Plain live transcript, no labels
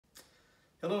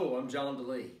Hello, I'm John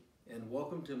DeLee, and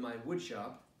welcome to my wood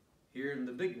shop here in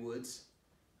the big woods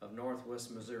of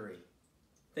Northwest Missouri.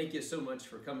 Thank you so much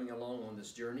for coming along on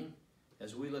this journey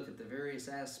as we look at the various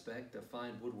aspects of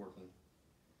fine woodworking.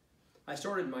 I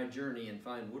started my journey in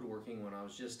fine woodworking when I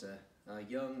was just a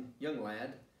young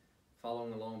lad,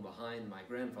 following along behind my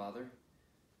grandfather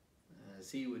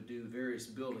as he would do various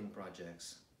building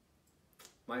projects.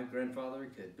 My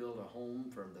grandfather could build a home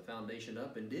from the foundation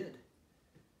up, and did.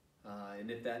 And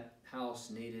if that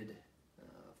house needed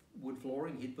wood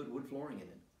flooring, he'd put wood flooring in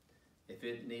it. If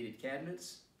it needed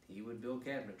cabinets, he would build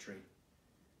cabinetry.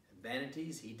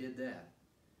 Vanities, he did that.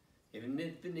 If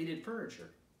it needed furniture,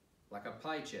 like a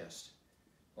pie chest,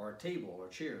 or a table, or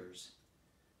chairs,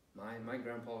 my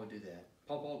grandpa would do that.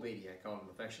 Pawpaw Beatty, I called him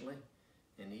affectionately,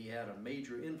 and he had a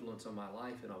major influence on my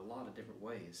life in a lot of different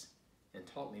ways, and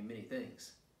taught me many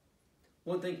things.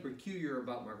 One thing peculiar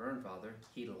about my grandfather,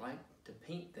 he liked to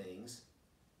paint things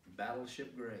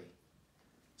battleship gray.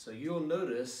 So you'll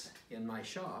notice in my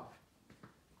shop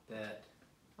that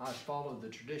I followed the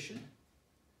tradition,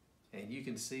 and you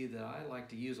can see that I like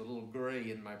to use a little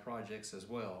gray in my projects as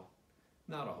well.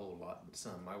 Not a whole lot, but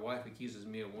some. My wife accuses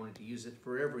me of wanting to use it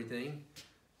for everything,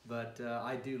 but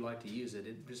I do like to use it.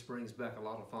 It just brings back a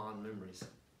lot of fond memories.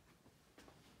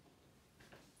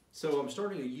 So I'm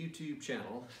starting a YouTube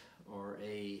channel, or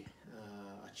a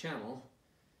channel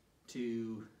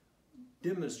to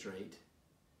demonstrate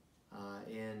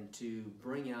and to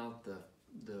bring out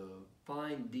the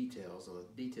fine details, or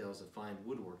the details of fine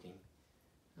woodworking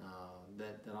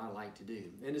that I like to do.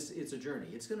 And it's a journey.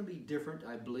 It's going to be different,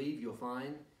 I believe you'll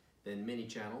find, than many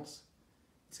channels.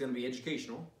 It's going to be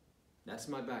educational. That's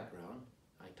my background.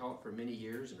 I taught for many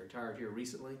years and retired here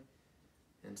recently.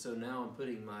 And so now I'm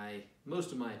putting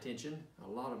most of my attention, a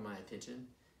lot of my attention,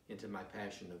 into my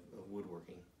passion of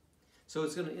woodworking. So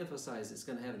it's going to emphasize, it's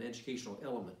going to have an educational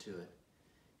element to it.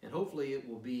 And hopefully it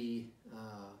will be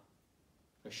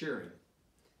a sharing.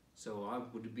 So I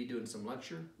would be doing some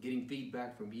lecture, getting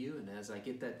feedback from you, and as I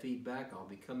get that feedback, I'll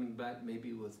be coming back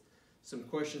maybe with some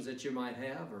questions that you might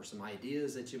have, or some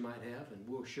ideas that you might have, and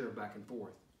we'll share back and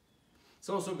forth. It's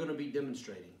also going to be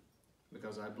demonstrating,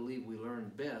 because I believe we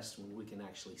learn best when we can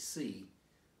actually see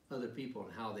other people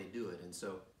and how they do it. And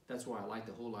so that's why I like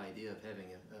the whole idea of having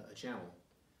a channel.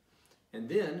 And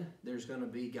then there's going to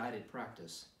be guided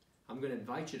practice. I'm going to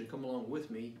invite you to come along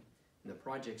with me in the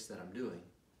projects that I'm doing,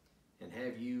 and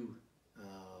have you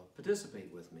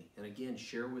participate with me. And again,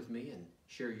 share with me and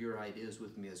share your ideas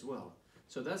with me as well.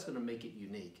 So that's going to make it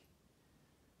unique.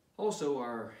 Also,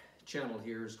 our channel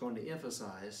here is going to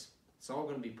emphasize, it's all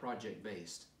going to be project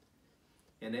based.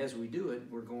 And as we do it,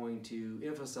 we're going to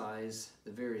emphasize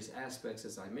the various aspects,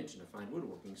 as I mentioned, of fine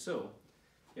woodworking. So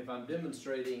if I'm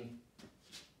demonstrating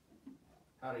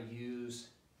how to use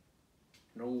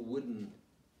an old wooden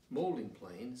molding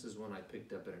plane, this is one I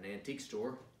picked up at an antique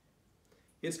store,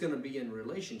 it's going to be in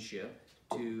relationship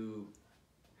to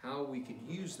how we could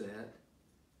use that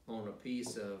on a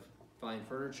piece of fine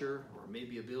furniture, or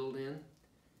maybe a build-in.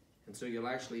 And so you'll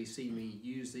actually see me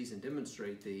use these and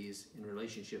demonstrate these in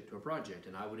relationship to a project.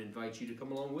 And I would invite you to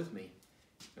come along with me.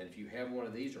 And if you have one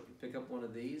of these, or can pick up one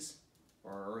of these,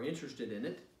 or are interested in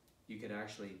it, you can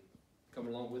actually come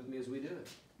along with me as we do it.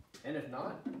 And if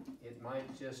not, it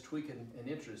might just tweak an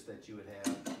interest that you would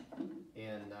have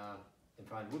in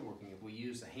fine woodworking. If we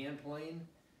use a hand plane,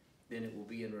 then it will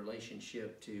be in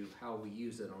relationship to how we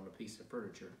use it on a piece of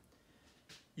furniture.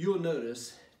 You'll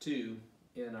notice too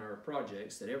in our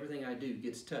projects that everything I do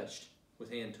gets touched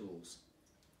with hand tools.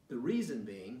 The reason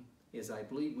being is I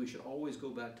believe we should always go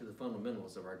back to the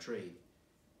fundamentals of our trade.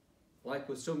 Like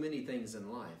with so many things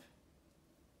in life,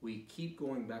 we keep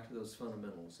going back to those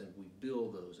fundamentals, and we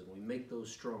build those, and we make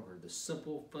those stronger, the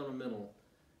simple fundamental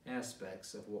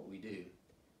aspects of what we do.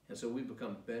 And so we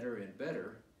become better and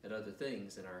better at other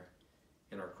things in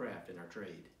our craft, in our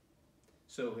trade.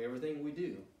 So everything we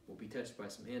do will be touched by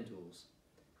some hand tools.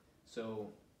 So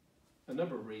a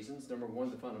number of reasons. Number one,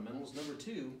 the fundamentals. Number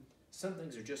two, some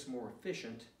things are just more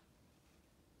efficient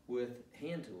with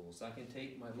hand tools. I can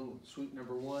take my little sweet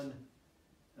number one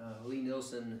Lee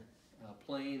Nielsen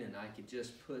plane, and I could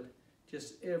just put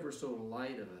just ever so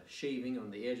light of a shaving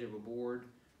on the edge of a board,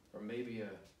 or maybe a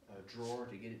drawer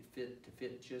to get it to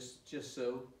fit just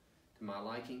so to my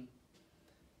liking.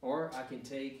 Or I can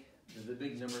take the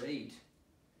big number 8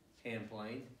 hand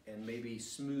plane and maybe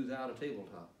smooth out a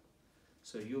tabletop.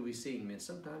 So you'll be seeing me, and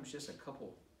sometimes just a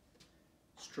couple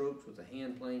strokes with a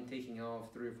hand plane taking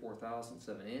off 3 or 4 thousandths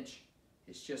of an inch.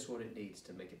 It's just what it needs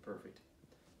to make it perfect.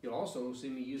 You'll also see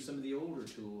me use some of the older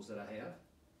tools that I have,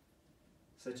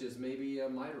 such as maybe a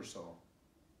miter saw.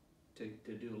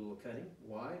 to do a little cutting.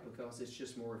 Why? Because it's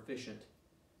just more efficient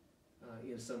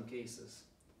in some cases.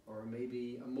 Or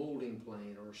maybe a molding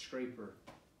plane or a scraper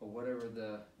or whatever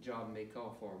the job may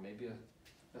call for. Maybe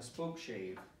a spoke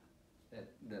shave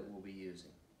that we'll be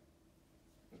using.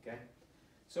 Okay?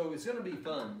 So it's going to be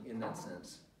fun in that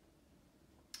sense.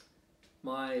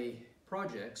 My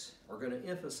projects are going to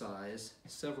emphasize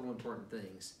several important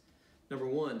things. Number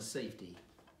one, safety.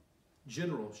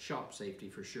 General shop safety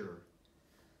for sure.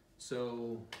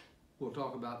 So we'll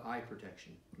talk about eye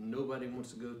protection. Nobody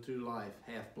wants to go through life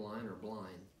half blind or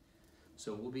blind.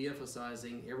 So we'll be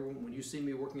emphasizing, everyone, when you see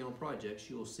me working on projects,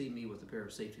 you'll see me with a pair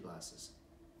of safety glasses.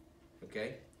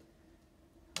 Okay?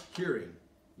 Hearing.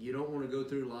 You don't want to go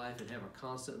through life and have a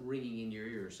constant ringing in your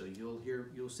ear. So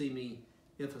you'll see me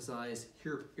emphasize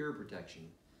ear protection,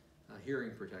 hearing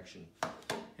protection.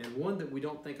 And one that we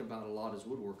don't think about a lot as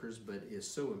woodworkers, but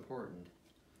is so important,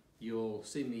 you'll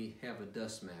see me have a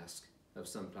dust mask of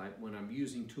some type when I'm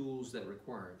using tools that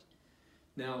require it.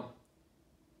 Now,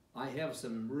 I have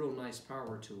some real nice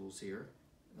power tools here,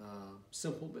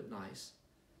 simple but nice.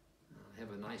 I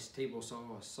have a nice table saw,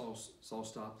 a saw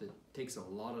stop that takes a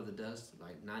lot of the dust,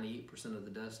 like 98% of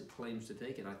the dust it claims to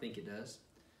take, and I think it does.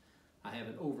 I have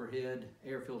an overhead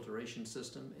air filtration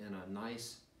system and a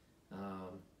nice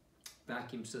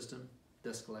vacuum system,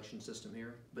 dust collection system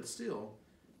here, but still,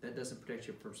 that doesn't protect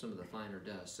you from some of the finer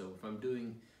dust. So if I'm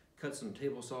doing cuts on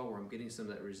table saw where I'm getting some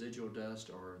of that residual dust,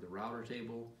 or the router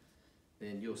table,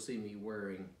 then you'll see me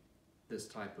wearing this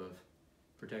type of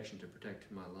protection to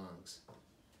protect my lungs.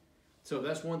 So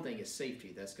that's one thing, is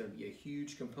safety. That's going to be a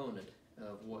huge component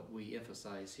of what we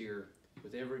emphasize here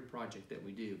with every project that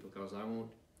we do, because I want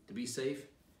to be safe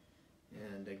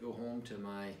and go home to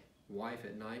my wife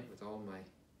at night with all my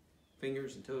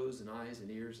fingers and toes and eyes and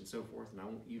ears and so forth, and I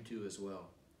want you to as well.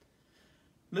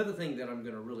 Another thing that I'm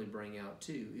going to really bring out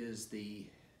too is the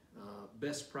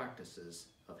best practices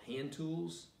of hand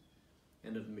tools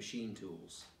and of machine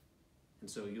tools. And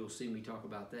so you'll see me talk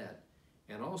about that.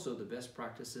 And also the best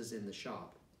practices in the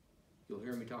shop. You'll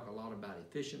hear me talk a lot about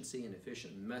efficiency and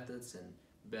efficient methods and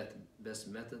best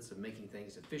methods of making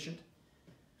things efficient.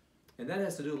 And that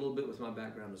has to do a little bit with my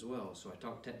background as well. So I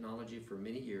taught technology for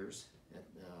many years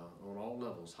on all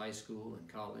levels, high school and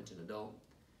college and adult.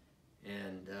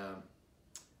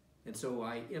 And so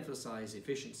I emphasize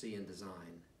efficiency in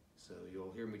design. So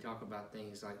you'll hear me talk about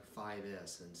things like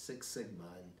 5S and Six Sigma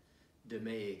and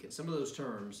DMAIC and some of those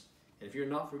terms. And if you're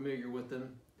not familiar with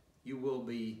them, you will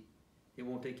be. It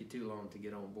won't take you too long to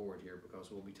get on board here, because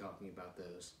we'll be talking about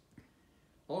those.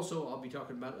 Also, I'll be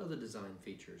talking about other design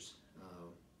features,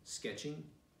 sketching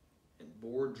and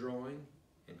board drawing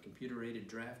and computer-aided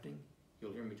drafting.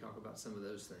 You'll hear me talk about some of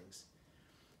those things.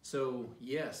 So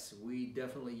yes, we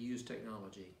definitely use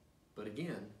technology, but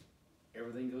again,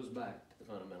 everything goes back to the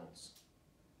fundamentals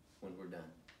when we're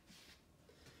done.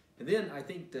 And then I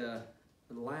think the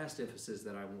last emphasis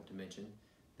that I want to mention,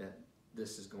 that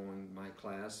this is going, my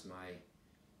class, my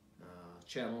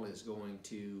channel is going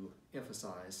to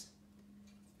emphasize,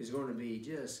 is going to be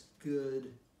just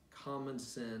good, common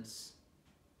sense,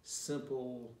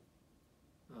 simple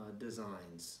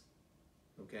designs,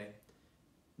 okay?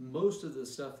 Most of the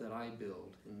stuff that I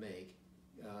build and make,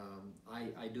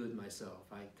 I do it myself.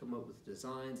 I come up with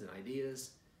designs and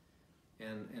ideas,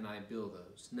 and I build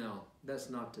those. Now, that's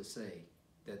not to say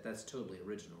that that's totally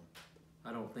original.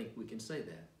 I don't think we can say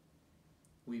that.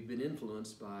 We've been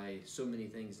influenced by so many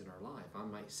things in our life. I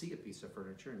might see a piece of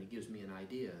furniture and it gives me an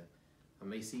idea. I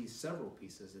may see several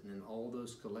pieces, and then all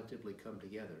those collectively come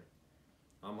together.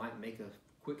 I might make a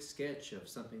quick sketch of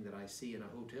something that I see in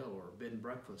a hotel or a bed and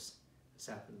breakfast that's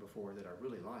happened before that I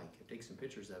really like, and take some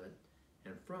pictures of it,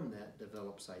 and from that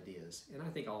develops ideas. And I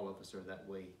think all of us are that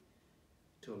way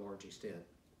to a large extent.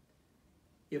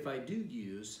 If I do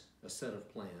use a set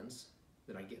of plans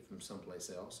that I get from someplace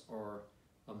else, or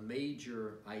a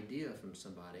major idea from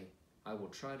somebody, I will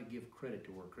try to give credit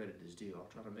to where credit is due. I'll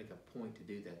try to make a point to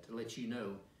do that, to let you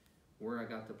know where I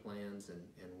got the plans and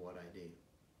what I do.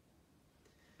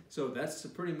 So that's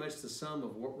pretty much the sum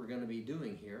of what we're going to be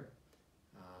doing here.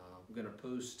 I'm going to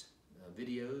post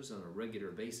videos on a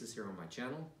regular basis here on my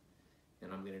channel,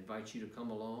 and I'm going to invite you to come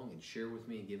along and share with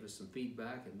me and give us some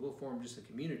feedback, and we'll form just a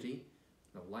community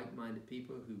of like-minded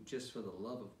people who, just for the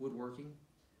love of woodworking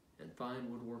and fine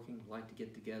woodworking, like to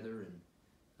get together and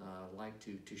like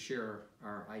to share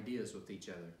our ideas with each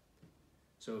other.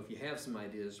 So if you have some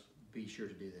ideas, be sure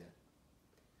to do that.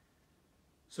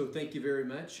 So thank you very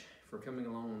much for coming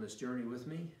along on this journey with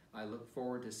me. I look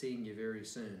forward to seeing you very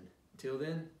soon. Until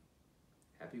then,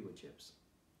 happy wood chips.